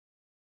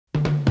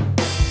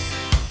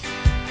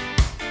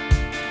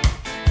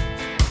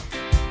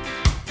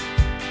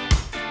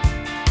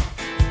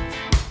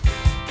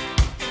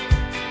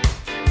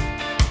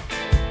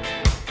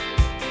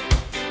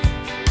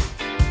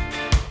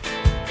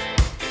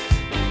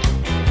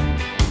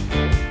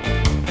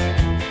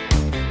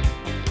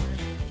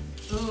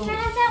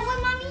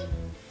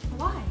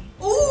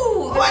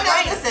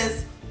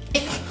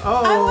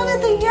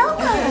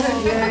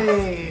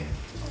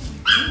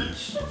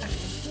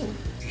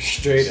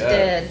Straight She up.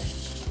 did.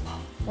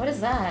 What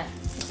is that?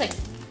 It's like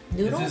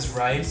noodles? This is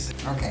rice.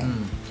 Okay.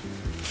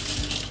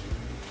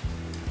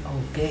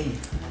 Okay.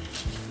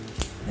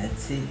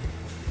 Let's see.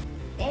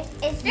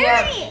 It's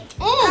Yeah. dirty.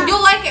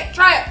 You'll like it.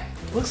 Try it.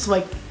 Looks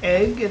like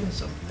egg and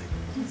something.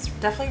 It's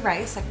definitely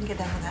rice. I can get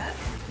down with that.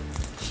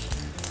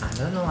 I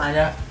don't know.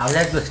 I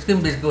like the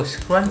skin because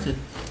it's crunchy.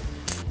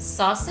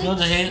 Sausage? No,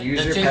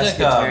 Use your tastes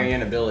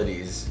pescatarian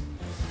abilities.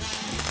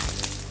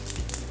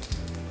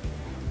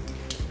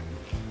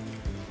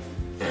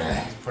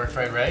 pork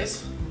fried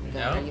rice?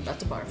 No, No. you about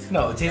to barf.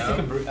 No, it tastes like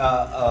a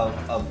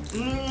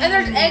And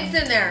there's eggs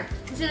in there.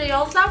 You see the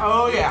yellow stuff?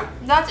 Oh yeah.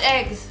 That's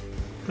eggs.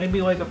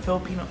 Maybe like a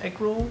Filipino egg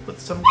roll with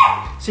some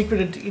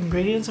secret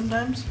ingredients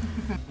sometimes.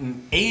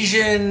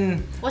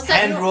 Asian What's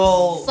that? hand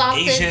roll.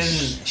 Sausage.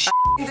 Asian.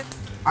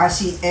 I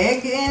see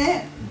egg in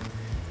it.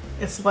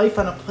 It's life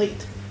on a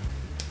plate.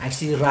 I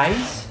see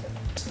rice.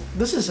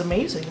 This is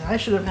amazing. I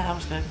should have. That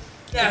was good.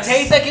 It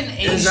tastes like an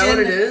Asian, Is that what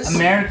it is?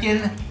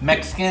 American,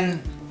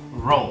 Mexican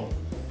roll.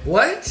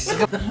 What?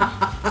 You're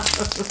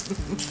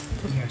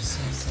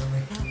so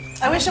sorry.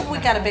 I wish we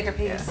got a bigger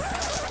piece.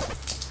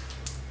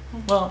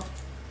 Well,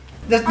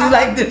 Does you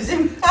like this?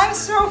 I'm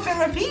so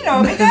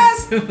Filipino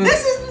because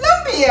this is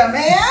lumpia,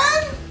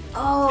 man.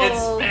 Oh. It's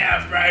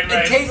spam fried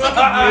rice. It tastes like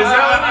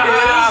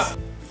a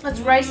It's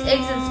rice,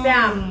 eggs, and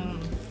spam.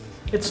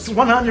 it's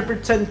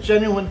 100%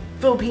 genuine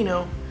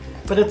Filipino,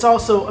 but it's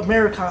also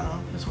Americano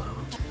as well.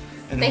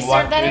 They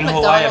serve that in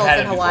McDonald's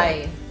in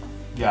Hawaii.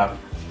 Yeah.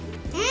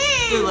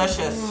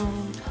 Delicious.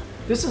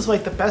 This is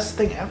like the best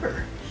thing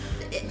ever.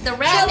 The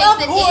red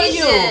makes it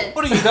Asian.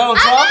 What are you, Donald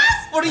Trump?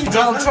 What are you,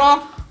 Donald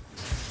Trump?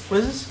 What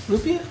is this?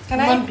 Lumpia?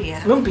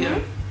 Lumpia.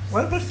 Lumpia.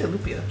 Why did I say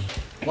lumpia?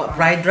 What,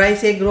 fried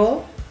rice egg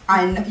roll?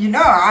 I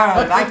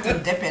like to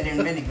dip it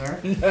in vinegar.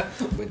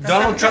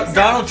 Donald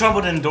Trump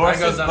would endorse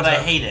this, but I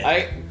hate it.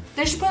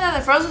 They should put that in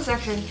the frozen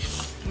section.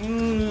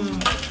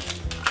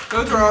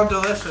 Those are all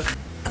delicious.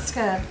 That's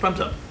good. Thumbs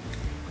up.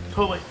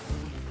 Totally.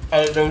 I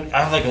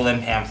have like a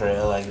limp ham for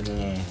it. Like,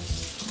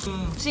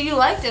 So you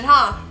liked it,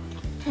 huh?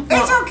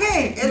 It's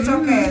okay. It's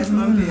okay. It's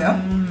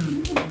lumpia.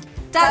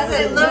 Does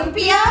it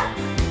lumpia?